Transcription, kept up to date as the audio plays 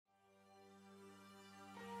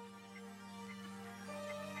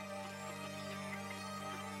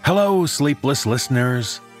Hello, sleepless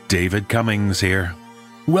listeners. David Cummings here.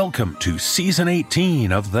 Welcome to Season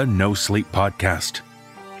 18 of the NoSleep podcast.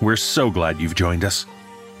 We're so glad you've joined us.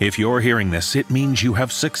 If you're hearing this, it means you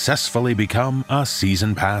have successfully become a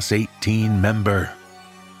Season Pass 18 member.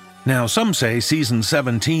 Now, some say Season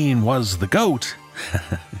 17 was the GOAT.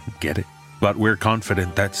 Get it? But we're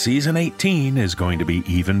confident that Season 18 is going to be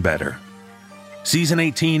even better. Season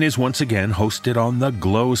 18 is once again hosted on the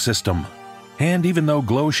Glow system. And even though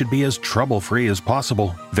Glow should be as trouble-free as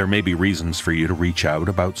possible, there may be reasons for you to reach out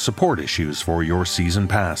about support issues for your Season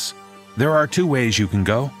Pass. There are two ways you can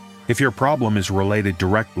go. If your problem is related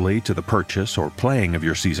directly to the purchase or playing of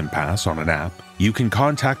your Season Pass on an app, you can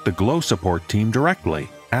contact the Glow support team directly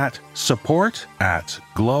at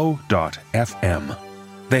support@glow.fm.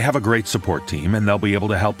 They have a great support team and they'll be able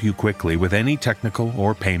to help you quickly with any technical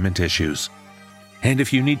or payment issues. And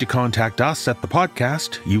if you need to contact us at the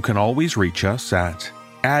podcast, you can always reach us at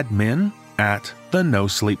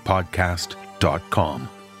admin@thenosleeppodcast.com.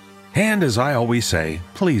 And as I always say,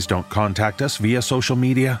 please don't contact us via social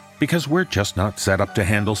media because we're just not set up to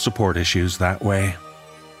handle support issues that way.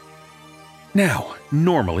 Now,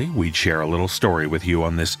 normally we'd share a little story with you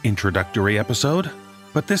on this introductory episode,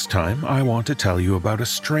 but this time I want to tell you about a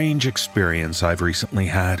strange experience I've recently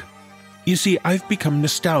had. You see, I've become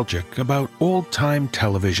nostalgic about old-time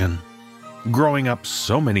television. Growing up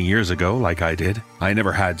so many years ago like I did, I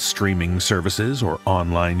never had streaming services or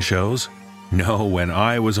online shows. No, when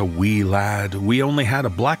I was a wee lad, we only had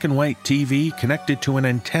a black and white TV connected to an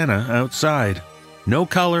antenna outside. No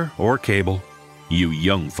color or cable. You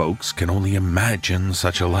young folks can only imagine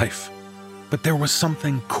such a life. But there was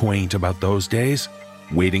something quaint about those days.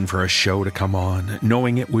 Waiting for a show to come on,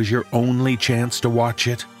 knowing it was your only chance to watch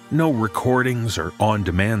it. No recordings or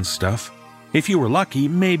on-demand stuff. If you were lucky,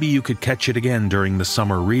 maybe you could catch it again during the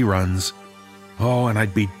summer reruns. Oh, and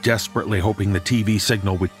I'd be desperately hoping the TV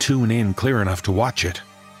signal would tune in clear enough to watch it.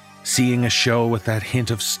 Seeing a show with that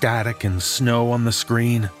hint of static and snow on the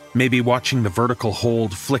screen, maybe watching the vertical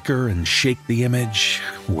hold flicker and shake the image.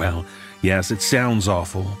 Well, yes, it sounds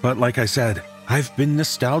awful, but like I said, I've been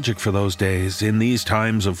nostalgic for those days in these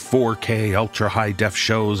times of 4K ultra-high-def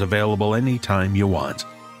shows available anytime you want.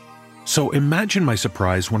 So imagine my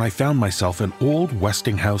surprise when I found myself an old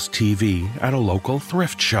Westinghouse TV at a local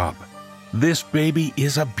thrift shop. This baby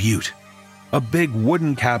is a beaut. A big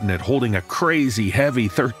wooden cabinet holding a crazy heavy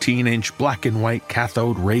 13-inch black and white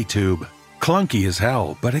cathode ray tube. Clunky as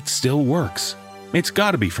hell, but it still works. It's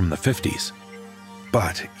gotta be from the 50s.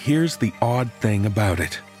 But here's the odd thing about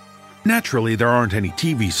it. Naturally, there aren't any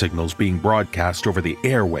TV signals being broadcast over the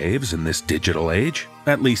airwaves in this digital age.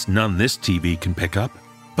 At least none this TV can pick up.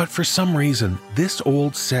 But for some reason, this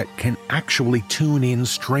old set can actually tune in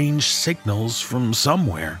strange signals from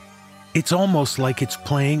somewhere. It's almost like it's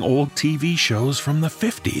playing old TV shows from the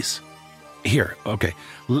 50s. Here, okay,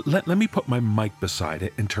 let me put my mic beside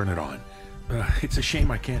it and turn it on. It's a shame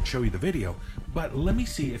I can't show you the video, but let me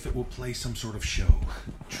see if it will play some sort of show.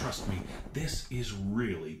 Trust me, this is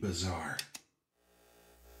really bizarre.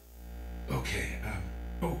 Okay,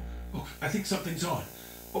 I think something's on.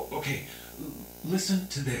 Oh, okay. Listen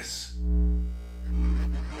to this.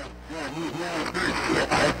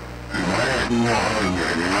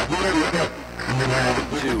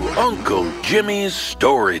 To Uncle Jimmy's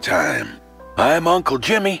Story Time. I'm Uncle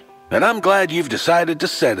Jimmy, and I'm glad you've decided to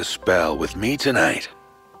set a spell with me tonight.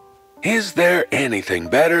 Is there anything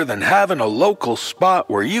better than having a local spot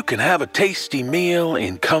where you can have a tasty meal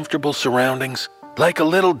in comfortable surroundings, like a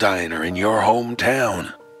little diner in your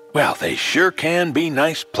hometown? Well, they sure can be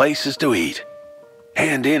nice places to eat.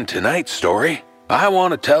 And in tonight's story, I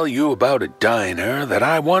want to tell you about a diner that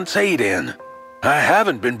I once ate in. I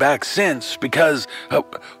haven't been back since because,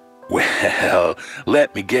 well,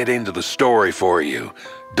 let me get into the story for you.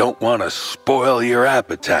 Don't want to spoil your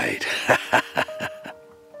appetite.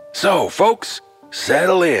 So, folks,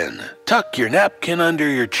 settle in, tuck your napkin under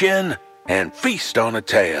your chin, and feast on a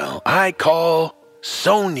tale I call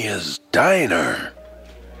Sonia's Diner.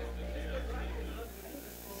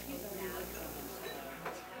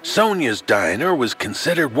 Sonia's Diner was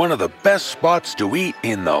considered one of the best spots to eat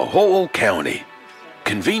in the whole county.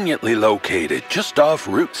 Conveniently located just off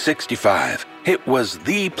Route 65, it was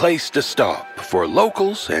the place to stop for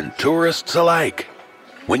locals and tourists alike.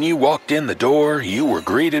 When you walked in the door, you were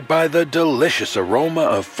greeted by the delicious aroma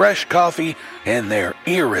of fresh coffee and their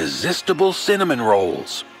irresistible cinnamon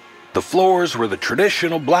rolls. The floors were the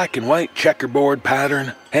traditional black and white checkerboard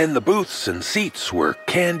pattern, and the booths and seats were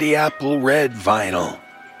candy apple red vinyl.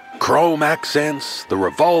 Chrome accents, the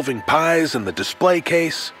revolving pies in the display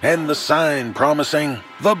case, and the sign promising,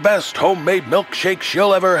 "The best homemade milkshakes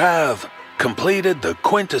you'll ever have," completed the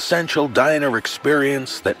quintessential diner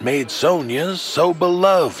experience that made Sonia's so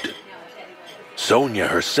beloved. Sonia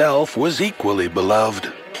herself was equally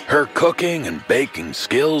beloved. Her cooking and baking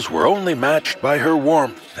skills were only matched by her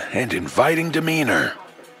warmth and inviting demeanor.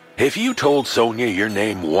 If you told Sonia your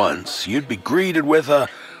name once, you'd be greeted with a,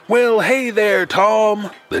 "Well, hey there, Tom,"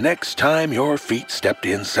 the next time your feet stepped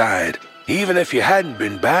inside, even if you hadn't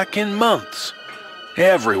been back in months.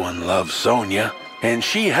 Everyone loved Sonia, and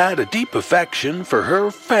she had a deep affection for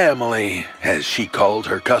her family, as she called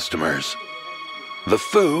her customers. The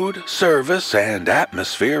food, service, and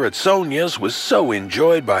atmosphere at Sonia's was so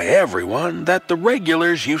enjoyed by everyone that the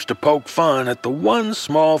regulars used to poke fun at the one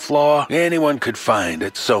small flaw anyone could find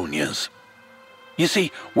at Sonia's. You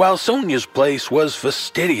see, while Sonia's place was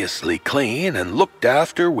fastidiously clean and looked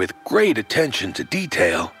after with great attention to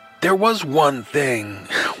detail, there was one thing,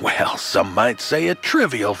 well, some might say a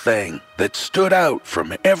trivial thing, that stood out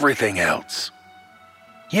from everything else.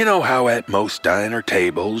 You know how at most diner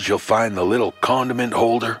tables you'll find the little condiment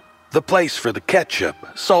holder? The place for the ketchup,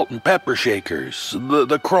 salt and pepper shakers,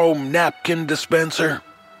 the chrome napkin dispenser?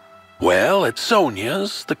 Well, at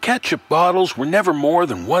Sonia's, the ketchup bottles were never more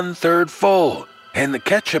than 1/3 full, and the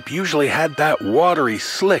ketchup usually had that watery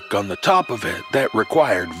slick on the top of it that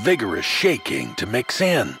required vigorous shaking to mix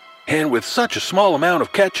in. And with such a small amount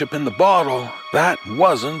of ketchup in the bottle, that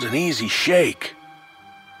wasn't an easy shake.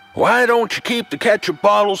 "Why don't you keep the ketchup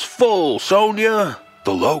bottles full, Sonia?"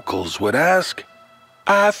 the locals would ask.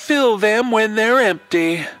 "I fill them when they're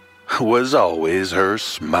empty," was always her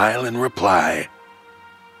smiling reply.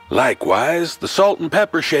 Likewise, the salt and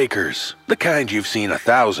pepper shakers, the kind you've seen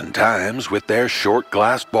 1,000 times with their short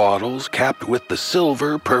glass bottles capped with the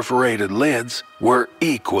silver perforated lids, were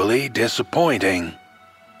equally disappointing.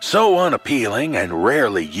 So unappealing and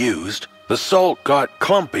rarely used, the salt got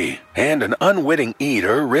clumpy, and an unwitting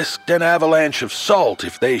eater risked an avalanche of salt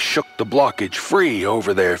if they shook the blockage free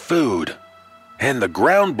over their food. And the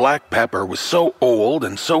ground black pepper was so old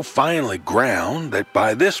and so finely ground that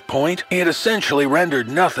by this point it essentially rendered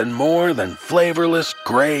nothing more than flavorless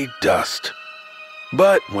gray dust.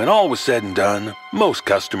 But when all was said and done, most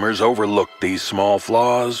customers overlooked these small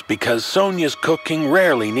flaws because Sonia's cooking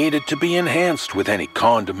rarely needed to be enhanced with any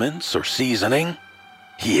condiments or seasoning.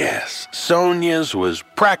 Yes, Sonia's was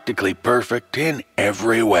practically perfect in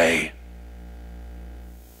every way.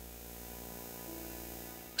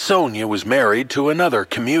 Sonia was married to another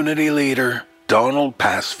community leader, Donald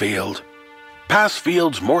Passfield.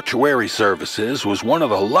 Passfield's Mortuary Services was one of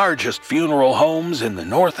the largest funeral homes in the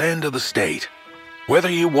north end of the state. Whether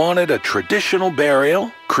you wanted a traditional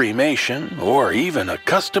burial, cremation, or even a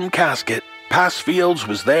custom casket, Passfield's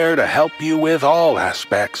was there to help you with all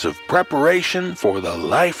aspects of preparation for the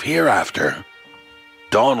life hereafter.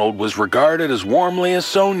 Donald was regarded as warmly as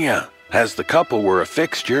Sonia, as the couple were a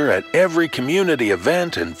fixture at every community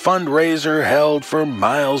event and fundraiser held for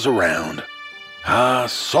miles around. Ah,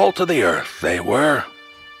 salt of the earth they were.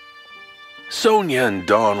 Sonia and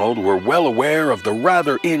Donald were well aware of the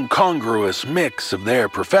rather incongruous mix of their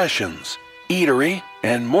professions, eatery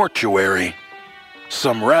and mortuary.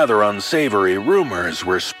 Some rather unsavory rumors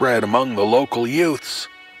were spread among the local youths.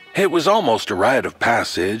 It was almost a rite of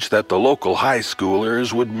passage that the local high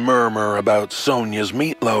schoolers would murmur about Sonia's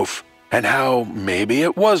meatloaf, and how maybe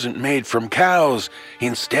it wasn't made from cows,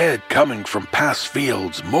 instead coming from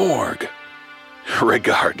Passfield's morgue.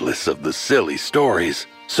 Regardless of the silly stories,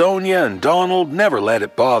 Sonia and Donald never let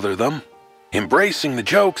it bother them. Embracing the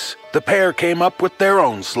jokes, the pair came up with their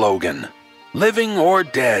own slogan, "Living or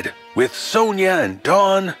dead, with Sonia and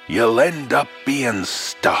Don, you'll end up being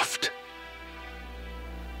stuffed."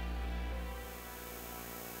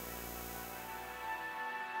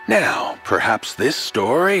 Now, perhaps this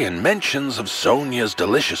story and mentions of Sonia's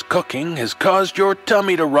delicious cooking has caused your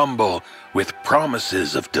tummy to rumble with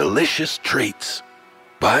promises of delicious treats.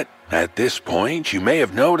 But at this point, you may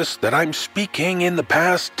have noticed that I'm speaking in the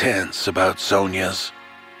past tense about Sonia's.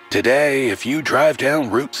 Today, if you drive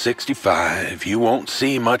down Route 65, you won't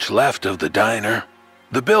see much left of the diner.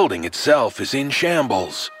 The building itself is in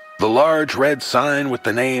shambles. The large red sign with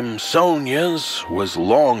the name Sonia's was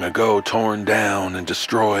long ago torn down and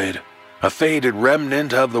destroyed. A faded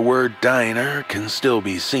remnant of the word diner can still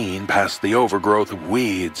be seen past the overgrowth of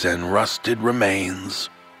weeds and rusted remains.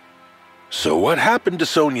 So what happened to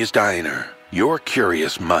Sonia's diner? Your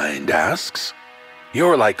curious mind asks.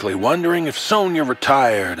 You're likely wondering if Sonia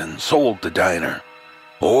retired and sold the diner.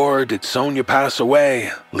 Or did Sonia pass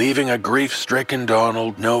away, leaving a grief-stricken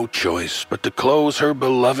Donald no choice but to close her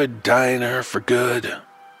beloved diner for good?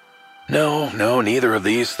 No, neither of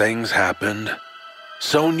these things happened.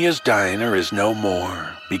 Sonia's diner is no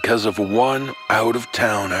more because of one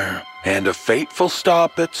out-of-towner and a fateful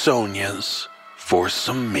stop at Sonia's for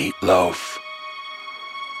some meatloaf.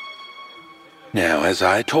 Now, as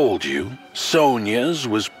I told you, Sonia's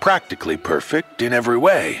was practically perfect in every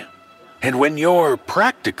way. And when you're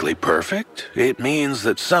practically perfect, it means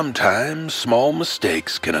that sometimes small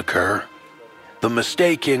mistakes can occur. The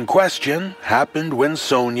mistake in question happened when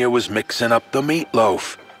Sonia was mixing up the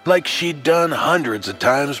meatloaf, like she'd done hundreds of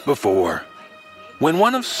times before. When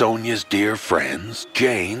one of Sonia's dear friends,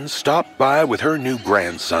 Jane, stopped by with her new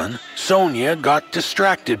grandson, Sonia got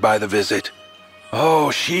distracted by the visit.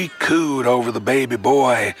 Oh, she cooed over the baby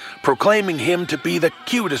boy, proclaiming him to be the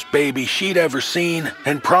cutest baby she'd ever seen,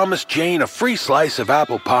 and promised Jane a free slice of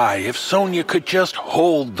apple pie if Sonia could just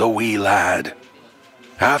hold the wee lad.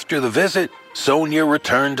 After the visit, Sonia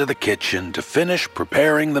returned to the kitchen to finish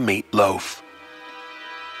preparing the meatloaf.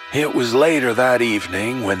 It was later that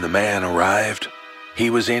evening when the man arrived. He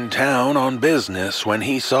was in town on business when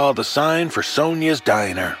he saw the sign for Sonia's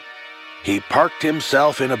diner. He parked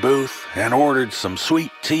himself in a booth and ordered some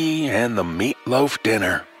sweet tea and the meatloaf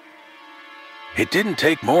dinner. It didn't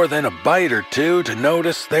take more than a bite or two to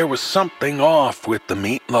notice there was something off with the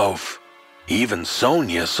meatloaf. Even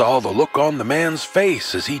Sonia saw the look on the man's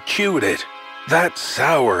face as he chewed it, that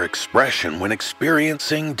sour expression when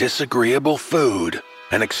experiencing disagreeable food,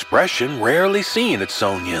 an expression rarely seen at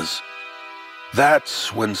Sonia's.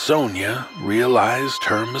 That's when Sonia realized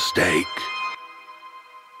her mistake.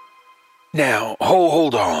 Now,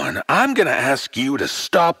 hold on. I'm gonna ask you to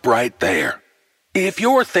stop right there. If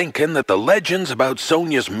you're thinking that the legends about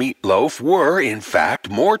Sonia's meatloaf were, in fact,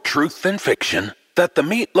 more truth than fiction, that the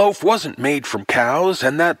meatloaf wasn't made from cows,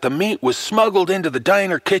 and that the meat was smuggled into the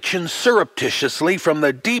diner kitchen surreptitiously from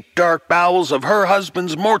the deep dark bowels of her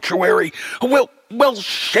husband's mortuary, well,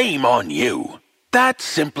 shame on you. That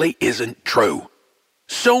simply isn't true.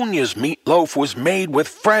 Sonia's meatloaf was made with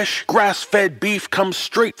fresh, grass-fed beef come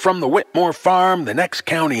straight from the Whitmore farm the next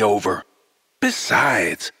county over.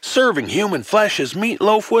 Besides, serving human flesh as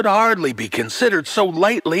meatloaf would hardly be considered so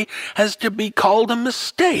lightly as to be called a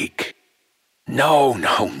mistake.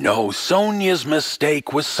 No, Sonia's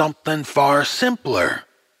mistake was something far simpler.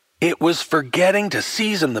 It was forgetting to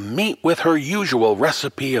season the meat with her usual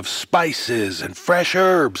recipe of spices and fresh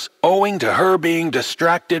herbs, owing to her being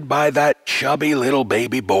distracted by that chubby little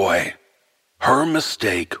baby boy. Her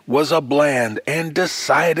mistake was a bland and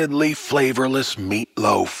decidedly flavorless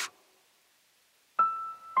meatloaf.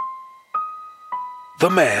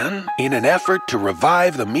 The man, in an effort to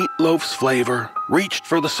revive the meatloaf's flavor, reached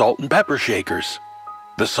for the salt and pepper shakers.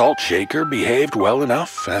 The salt shaker behaved well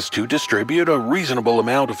enough as to distribute a reasonable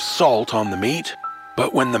amount of salt on the meat,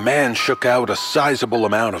 but when the man shook out a sizable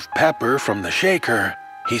amount of pepper from the shaker,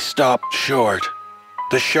 he stopped short.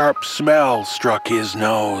 The sharp smell struck his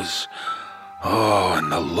nose. Oh,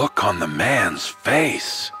 and the look on the man's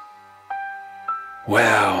face.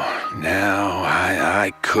 Well, now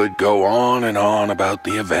I could go on and on about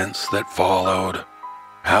the events that followed.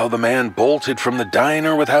 How the man bolted from the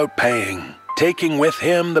diner without paying, taking with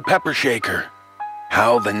him the pepper shaker.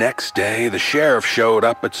 How the next day the sheriff showed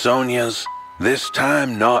up at Sonia's, this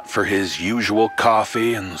time not for his usual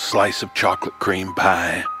coffee and slice of chocolate cream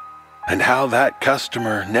pie. And how that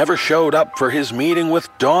customer never showed up for his meeting with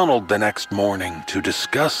Donald the next morning to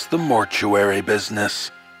discuss the mortuary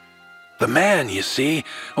business. The man, you see,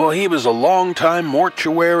 he was a long-time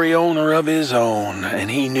mortuary owner of his own,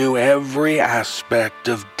 and he knew every aspect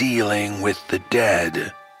of dealing with the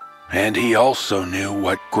dead. And he also knew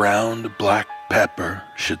what ground black pepper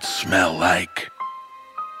should smell like.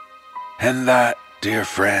 And that, dear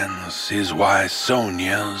friends, is why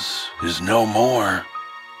Sonia's is no more.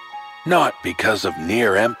 Not because of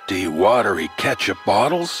near-empty, watery ketchup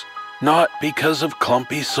bottles, not because of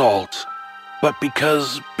clumpy salt, but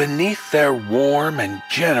because beneath their warm and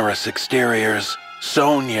generous exteriors,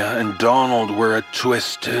 Sonia and Donald were a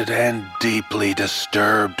twisted and deeply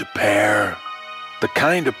disturbed pair. The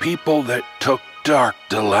kind of people that took dark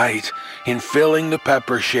delight in filling the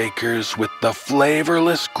pepper shakers with the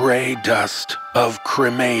flavorless gray dust of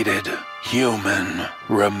cremated human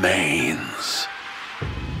remains.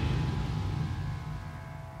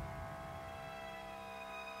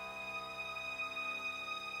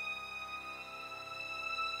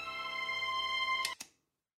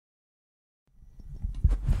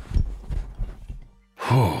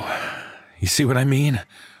 You see what I mean?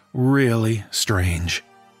 Really strange.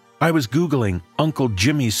 I was Googling Uncle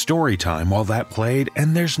Jimmy's Story Time while that played,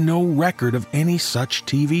 and there's no record of any such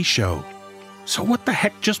TV show. So what the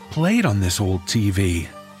heck just played on this old TV?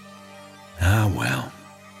 Ah well,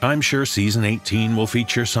 I'm sure Season 18 will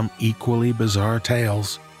feature some equally bizarre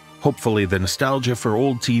tales. Hopefully the nostalgia for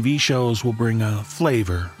old TV shows will bring a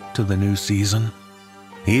flavor to the new season.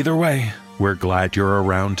 Either way, we're glad you're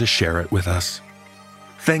around to share it with us.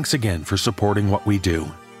 Thanks again for supporting what we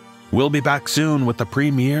do. We'll be back soon with the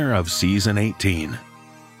premiere of Season 18.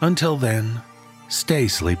 Until then, stay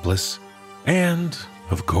sleepless and,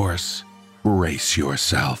 of course, brace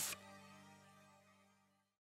yourself.